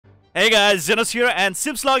Hey guys, Zennosh here, and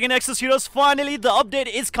Sims Login Exos Heroes, finally the update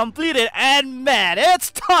is completed, and man, it's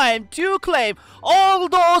time to claim all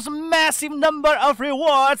those massive number of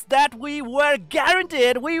rewards that we were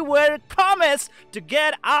guaranteed, we were promised to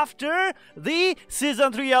get after the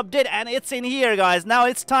Season 3 update, and it's in here guys. Now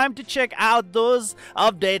it's time to check out those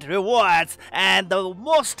update rewards, and the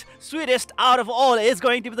most sweetest out of all is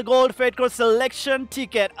going to be the Gold Fate Core Selection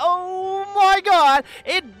Ticket. Oh my god,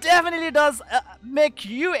 it definitely does make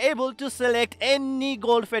you able to select any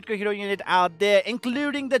Gold Fate Core hero unit out there,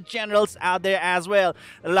 including the generals out there as well,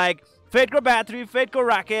 like Fate Core Battery, Fate Core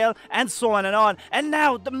Raquel, and so on and on. And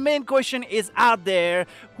now the main question is out there,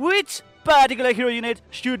 which particular hero unit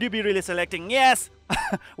should you be really selecting? Yes,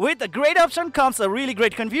 with a great option comes a really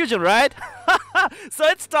great confusion, right? So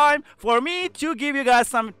it's time for me to give you guys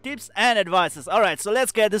some tips and advices. Alright, so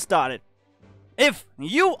let's get this started. If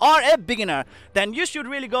you are a beginner, then you should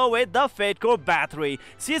really go with the Fate Core Battery.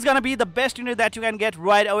 She's gonna be the best unit that you can get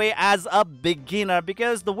right away as a beginner,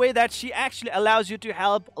 because the way that she actually allows you to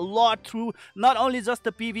help a lot through not only just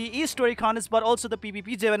the PvE story contents but also the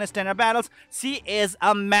PvP J1 standard battles. She is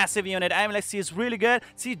a massive unit. I mean, like, she is really good.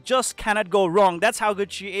 She just cannot go wrong. That's how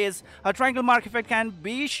good she is. Her triangle mark effect can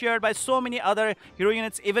be shared by so many other hero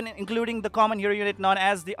units, even including the common hero unit known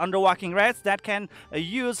as the Underwalking Rats, that can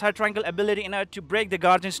use her triangle ability in order to break the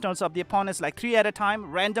guardian stones of the opponents, like 3 at a time,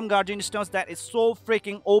 random guardian stones. That is so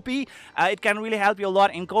freaking OP. It can really help you a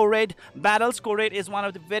lot in core raid battles. Core raid is one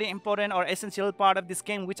of the very important or essential part of this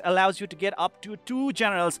game, which allows you to get up to 2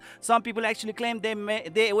 generals. Some people actually claim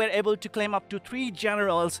they were able to claim up to 3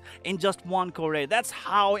 generals in just one core raid. That's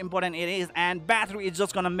how important it is, and Battery is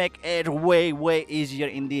just gonna make it way easier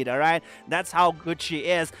indeed. All right, that's how good she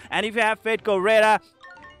is. And if you have Fate Core Rera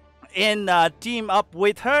in team up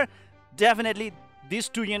with her, definitely these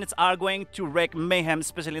 2 units are going to wreak mayhem,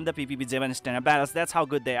 especially in the PvP J1 standard battles. That's how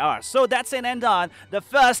good they are. So that's an end on. The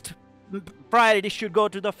first priority should go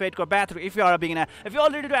to the Fate Core Battery if you are a beginner. If you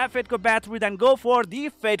already do have Fate Core Battery, then go for the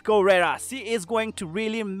Fate Core Rera. She is going to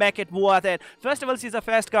really make it worth it. First of all, she's a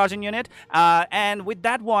fast guardian unit, and with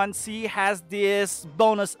that one, she has this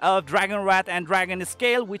bonus of Dragon Wrath and Dragon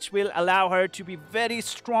Scale, which will allow her to be very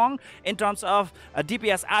strong in terms of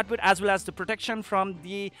DPS output as well as the protection from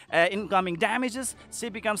the incoming damages. She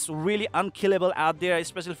becomes really unkillable out there,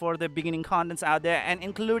 especially for the beginning contents out there, and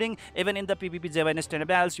including even in the PvP J1 standard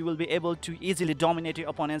battles, you will be able to easily dominate your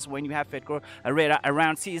opponents when you have Fate Core Rera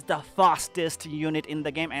around. She is the fastest unit in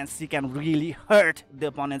the game, and she can really hurt the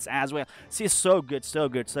opponents as well. She's so good, so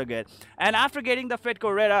good, so good. And after getting the Fate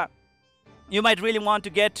Core Rera, you might really want to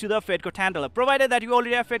get to the Fate Core Tantalus. Provided that you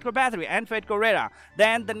already have Fate Core Battery and Fate Core Rera,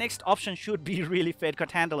 then the next option should be really Fate Core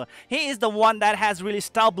Tantalus. He is the one that has really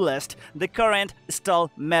established the current stall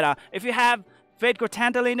meta. If you have Fate Core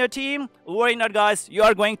Tantalus in your team, worry not guys, you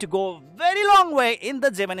are going to go very long way in the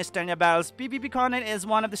J1 standard battles. PvP content is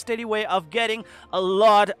one of the steady way of getting a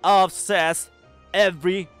lot of success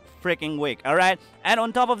every freaking week. Alright, and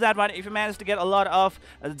on top of that one, if you manage to get a lot of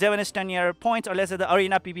J1 standard points, or let's say the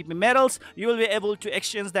arena PvP medals, you will be able to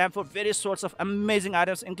exchange them for various sorts of amazing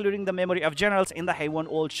items, including the memory of generals in the Haven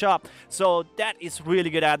Old shop. So that is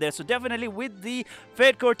really good out there. So definitely with the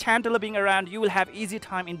Fate Core Tantalus being around, you will have easy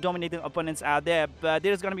time in dominating opponents out there. But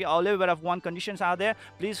there's going to be a little bit of one conditions out there.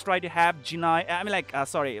 Please try to have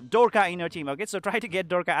Dorka in your team. Okay, so try to get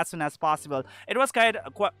Dorka as soon as possible. It was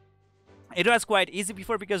quite easy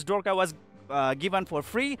before, because Dorka was given for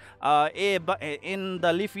free in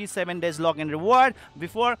the Leafy 7 days login reward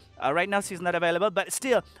before. Right now she's not available, but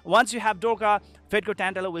still, once you have Dorka, Fate Core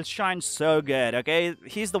Tantalus will shine so good. Okay,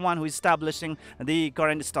 he's the one who is establishing the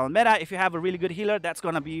current stall meta. If you have a really good healer, that's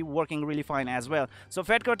gonna be working really fine as well. So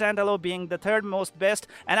Fate Core Tantalus being the third most best,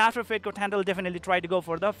 and after Fate Core Tantalus, definitely try to go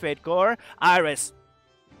for the Fate Core Iris.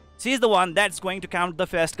 She's the one that's going to count the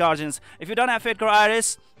first guardians. If you don't have Fate Core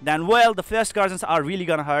Iris, then well, the first guardians are really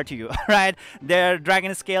gonna hurt you. Right? Their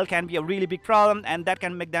dragon scale can be a really big problem, and that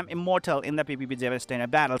can make them immortal in the PvP J1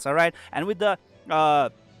 standard battles. Alright, and with the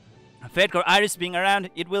Fate Core Iris being around,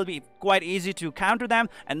 it will be quite easy to counter them.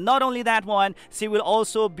 And not only that one, she will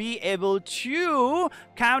also be able to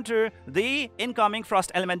counter the incoming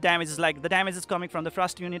frost element damages, like the damages coming from the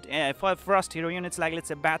frost unit, frost hero units, like let's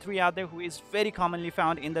say Battery out there, who is very commonly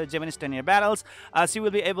found in the J1 standard battles. She will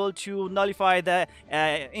be able to nullify the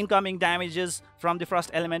incoming damages from the frost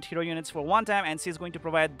element hero units for one time, and she's going to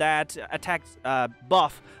provide that attack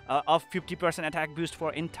buff of 50% attack boost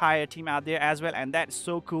for entire team out there as well, and that's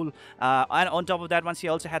so cool. And on top of that one, she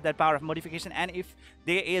also had that power power of modification, and if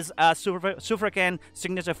there is a Supercan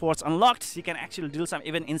signature force unlocked, she can actually deal some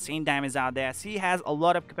even insane damage out there. She has a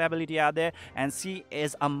lot of capability out there, and she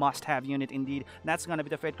is a must-have unit indeed. That's gonna be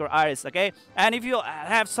the Fate Core Iris, okay? And if you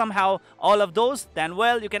have somehow all of those, then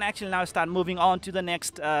well, you can actually now start moving on to the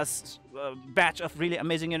next batch of really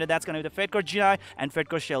amazing unit. That's gonna be the Fate Core Genii and Fate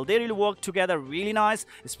Core Shell. They really work together really nice,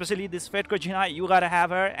 especially this Fate Core Genii. You gotta have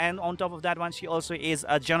her, and on top of that one, she also is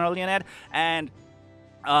a general unit, and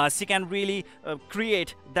she can really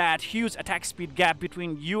create that huge attack speed gap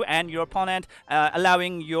between you and your opponent,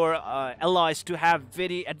 allowing your allies to have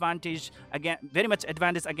very much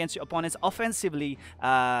advantage against your opponents offensively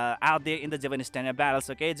out there in the Javanese standard battles.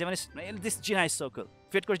 Okay, this Genii is so cool.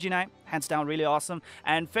 Fate Core Genii, hands down, really awesome.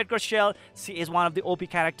 And Fate Core Shell, she is one of the OP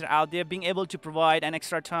character out there, being able to provide an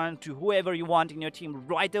extra turn to whoever you want in your team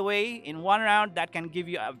right away in one round. That can give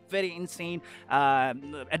you a very insane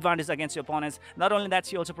advantage against your opponents. Not only that,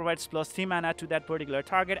 she also provides +3 mana to that particular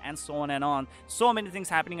target, and so on and on. So many things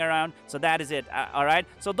happening around. So that is it. All right.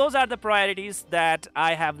 So those are the priorities that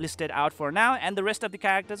I have listed out for now, and the rest of the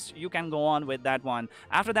characters you can go on with that one.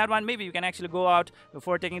 After that one, maybe you can actually go out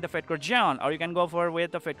for taking the Fate Core Jeon, or you can go for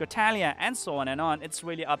with the Fate Core Talia, and so on and on. It's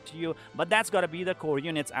really up to you, but that's got to be the core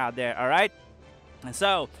units out there. All right. And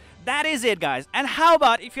so that is it, guys. And how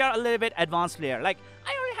about if you're a little bit advanced player? Like,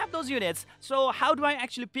 I already have those units, so how do I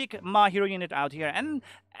actually pick my hero unit out here? And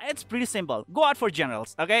it's pretty simple. Go out for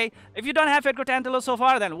generals, okay? If you don't have Fate Core Tantalo so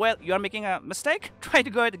far, then well, you're making a mistake. Try to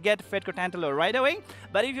go and get Fate Core Tantalo right away.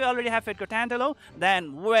 But if you already have Fate Core Tantalo,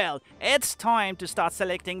 then well, it's time to start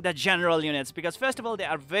selecting the general units, because first of all, they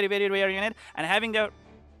are very, very rare unit, and having the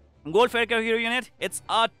gold Fate Core hero unit, it's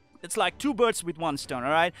like two birds with one stone,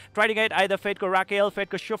 alright? Try to get either Fate Core Raquel, Fate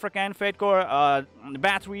Core Shofrakan, Fate Core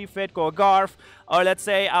Battery, Fate Core Garf, or let's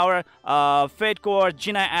say our Fate Core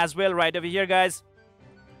Genii as well right over here, guys.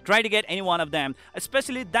 Try to get any one of them,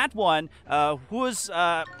 especially that one whose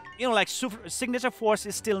like signature force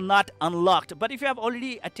is still not unlocked. But if you have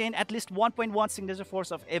already attained at least 1.1 signature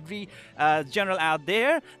force of every general out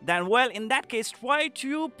there, then well, in that case, try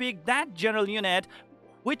to pick that general unit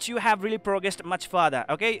which you have really progressed much further.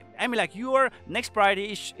 Okay, I mean, like, your next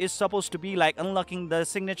priority is supposed to be like unlocking the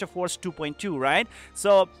signature force 2.2, right?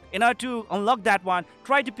 So in order to unlock that one,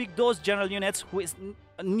 try to pick those general units who is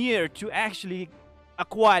near to actually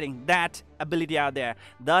acquiring that ability out there,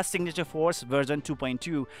 the signature force version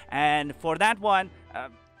 2.2. And for that one,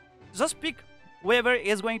 just pick whoever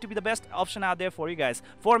is going to be the best option out there for you guys.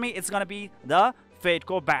 For me, it's gonna be the Fate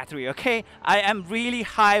Core Battery, okay? I am really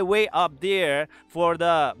high way up there for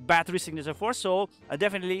the battery signature force, so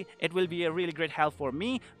definitely it will be a really great help for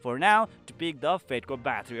me for now to pick the Fate Core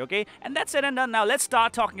Battery, okay? And that's it and done. Now let's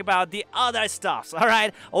start talking about the other stuffs, all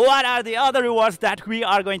right? What are the other rewards that we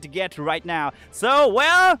are going to get right now? So,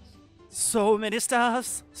 well, so many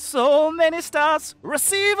stars,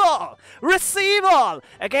 receive all,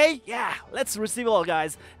 okay? Yeah, let's receive all,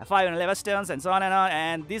 guys. 5 and 11 stones and so on and on,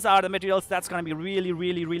 and these are the materials that's gonna be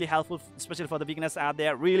really helpful, especially for the beginners out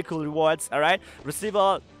there. Really cool rewards, all right? Receive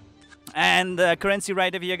all. And the currency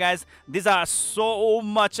right over here, guys. These are so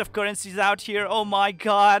much of currencies out here. Oh my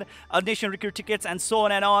god. Nation recruit tickets and so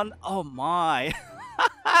on and on. Oh my.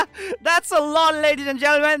 That's a lot, ladies and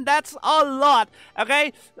gentlemen. That's a lot.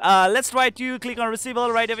 Okay, let's try to click on receive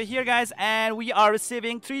all right over here, guys, and we are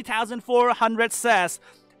receiving 3,400 SAS,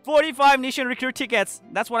 45 nation recruit tickets.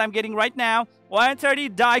 That's what I'm getting right now. 130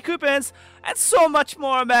 die coupons, and so much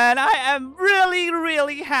more, man. I am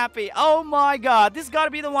really happy. Oh my god, this gotta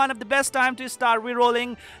be the one of the best time to start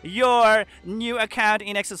rerolling your new account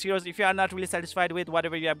in Exos Heroes if you are not really satisfied with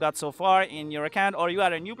whatever you have got so far in your account, or you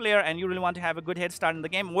are a new player and you really want to have a good head start in the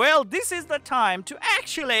game. Well, this is the time to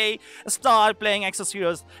actually start playing Exos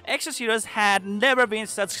Heroes. Exos Heroes had never been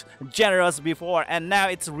such generous before, and now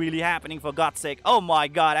it's really happening, for God's sake. Oh my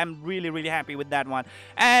god, I'm really happy with that one.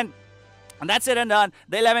 And that's it and done.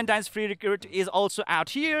 The 11 times free recruit is also out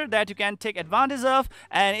here that you can take advantage of,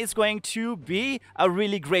 and it's going to be a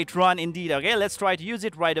really great run indeed. Okay, let's try to use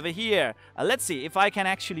it right over here. Let's see if I can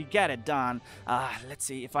actually get it done. Let's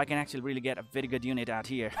see if I can actually really get a very good unit out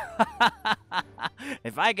here.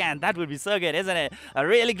 If I can, that would be so good, isn't it? A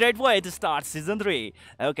really great way to start season 3.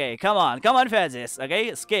 Okay, come on Fezes.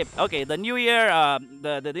 Okay, skip. Okay, the new year,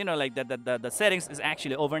 the settings is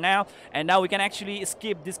actually over now, and now we can actually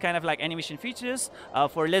skip this kind of like animation features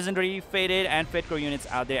for legendary, faded, and Fate Core units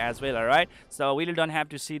out there as well. All right, so we don't have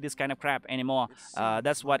to see this kind of crap anymore.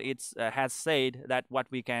 That's what it has said, that what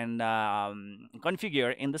we can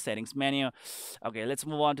configure in the settings menu. Okay, let's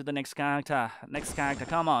move on to the next character.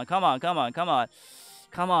 Come on.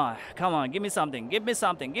 Come on, come on, give me something, give me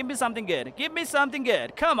something, give me something good, give me something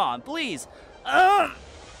good. Come on, please. I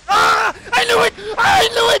knew it! I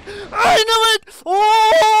knew it! I knew it!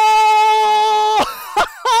 Oh! Who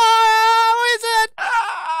is it?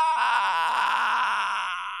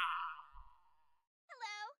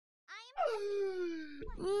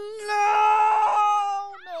 Hello,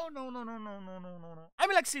 No, no, no, no, no, no, no, no, no. I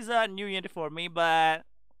mean, like, she's a new unit for me, but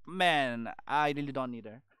man, I really don't need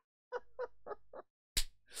her.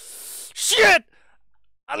 Shit!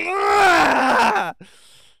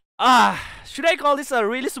 Should I call this a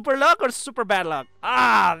really super luck or super bad luck?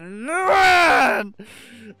 Man!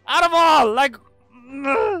 Out of all, like,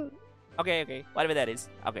 okay, whatever that is.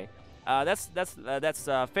 Okay, that's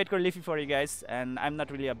Fate Core Leafy for you guys, and I'm not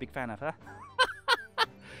really a big fan of, huh?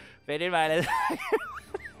 Faded Violet.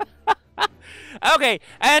 Okay,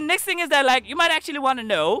 and next thing is that, like, you might actually want to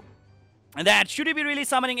know that should you be really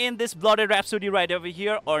summoning in this Blooded Rhapsody right over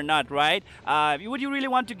here or not, right? Would you really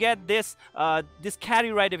want to get this this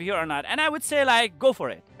Carrie right over here or not? And I would say, like, go for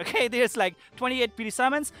it. Okay, there's like 28 PD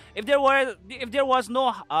summons. If there was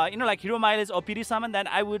no you know, like, hero mileage or PD summon, then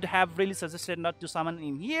I would have really suggested not to summon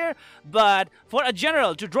in here. But for a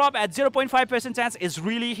general to drop at 0.5% chance is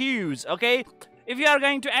really huge. Okay, if you are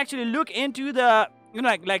going to actually look into the, you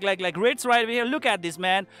know, like rates right over here, look at this,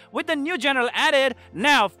 man. With the new general added,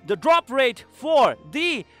 now the drop rate for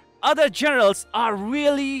the other generals are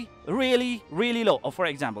really low. Oh, for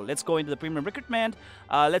example, let's go into the premium recruitment.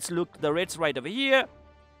 Let's look the rates right over here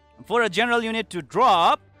for a general unit to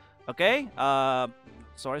drop. Okay,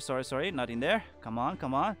 sorry, not in there. Come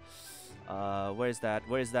on. Where is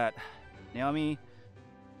that? Naomi.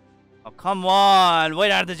 Oh, come on.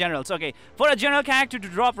 Where are the generals? Okay, for a general character to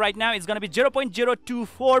drop right now, it's going to be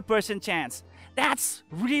 0.024% chance. That's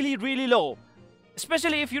really low.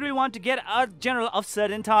 Especially if you really want to get a general of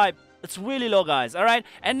certain type. It's really low, guys. Alright?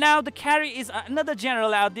 And now the Carrie is another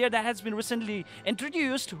general out there that has been recently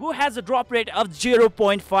introduced who has a drop rate of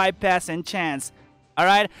 0.5% chance.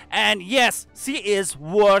 Alright? And yes, she is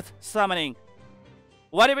worth summoning.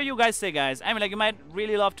 Whatever you guys say, guys. I mean, like, you might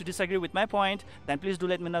really love to disagree with my point, then please do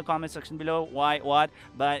let me know in the comment section below why, what.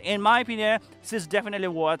 But in my opinion, she's definitely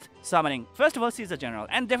worth summoning. First of all, she's a general,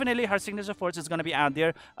 and definitely her signature force is going to be out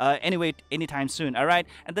there anyway anytime soon. All right,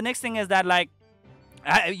 and the next thing is that, like,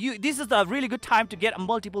 this is a really good time to get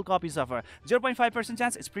multiple copies of her. 0.5%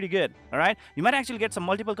 chance is pretty good. Alright, you might actually get some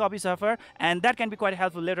multiple copies of her, and that can be quite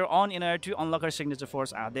helpful later on in order to unlock her signature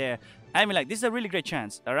force out there. I mean, like, this is a really great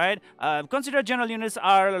chance. Alright, consider general units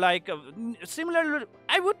are like similar.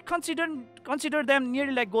 I would consider them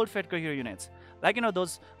nearly like gold Fate Core hero units. Like, you know,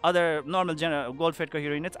 those other normal general gold Fate Core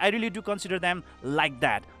hero units, I really do consider them like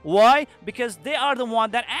that. Why? Because they are the one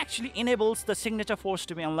that actually enables the signature force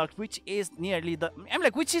to be unlocked, which is nearly the, I mean,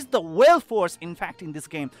 like, which is the whale force, in fact, in this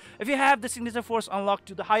game. If you have the signature force unlocked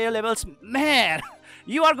to the higher levels, man,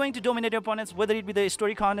 you are going to dominate your opponents, whether it be the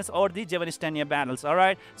story contests or the Javanistania battles.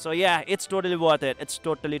 Alright, so yeah, it's totally worth it. It's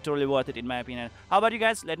totally worth it, in my opinion. How about you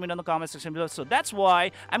guys? Let me know in the comment section below. So that's why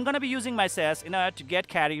I'm gonna be using my sass in order to get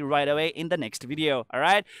Carrie right away in the next video.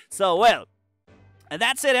 Alright, so, well, and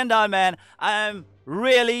that's it and done, man. I'm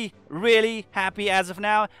really happy as of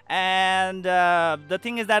now, and the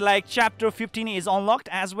thing is that, like, chapter 15 is unlocked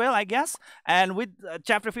as well, I guess, and with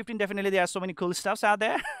chapter 15 definitely there are so many cool stuffs out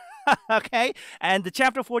there. Okay, and the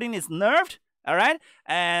chapter 14 is nerfed. Alright,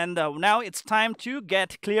 and now it's time to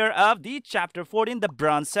get clear of the chapter 14, the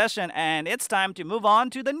bronze session, and it's time to move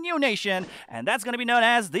on to the new nation, and that's gonna be known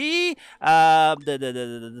as the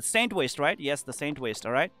Saint Waste, right? Yes, the Saint Waste.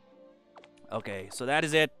 Alright, okay, so that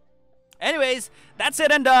is it. Anyways, that's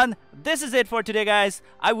it and done. This is it for today, guys.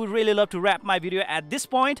 I would really love to wrap my video at this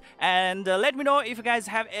point, and let me know if you guys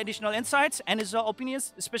have additional insights and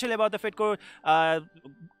opinions, especially about the Fate Core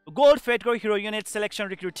gold Fate Core hero unit selection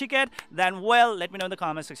recruit ticket. Then, well, let me know in the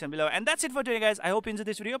comment section below. And that's it for today, guys. I hope you enjoyed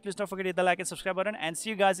this video. Please don't forget to hit the like and subscribe button, and see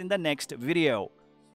you guys in the next video.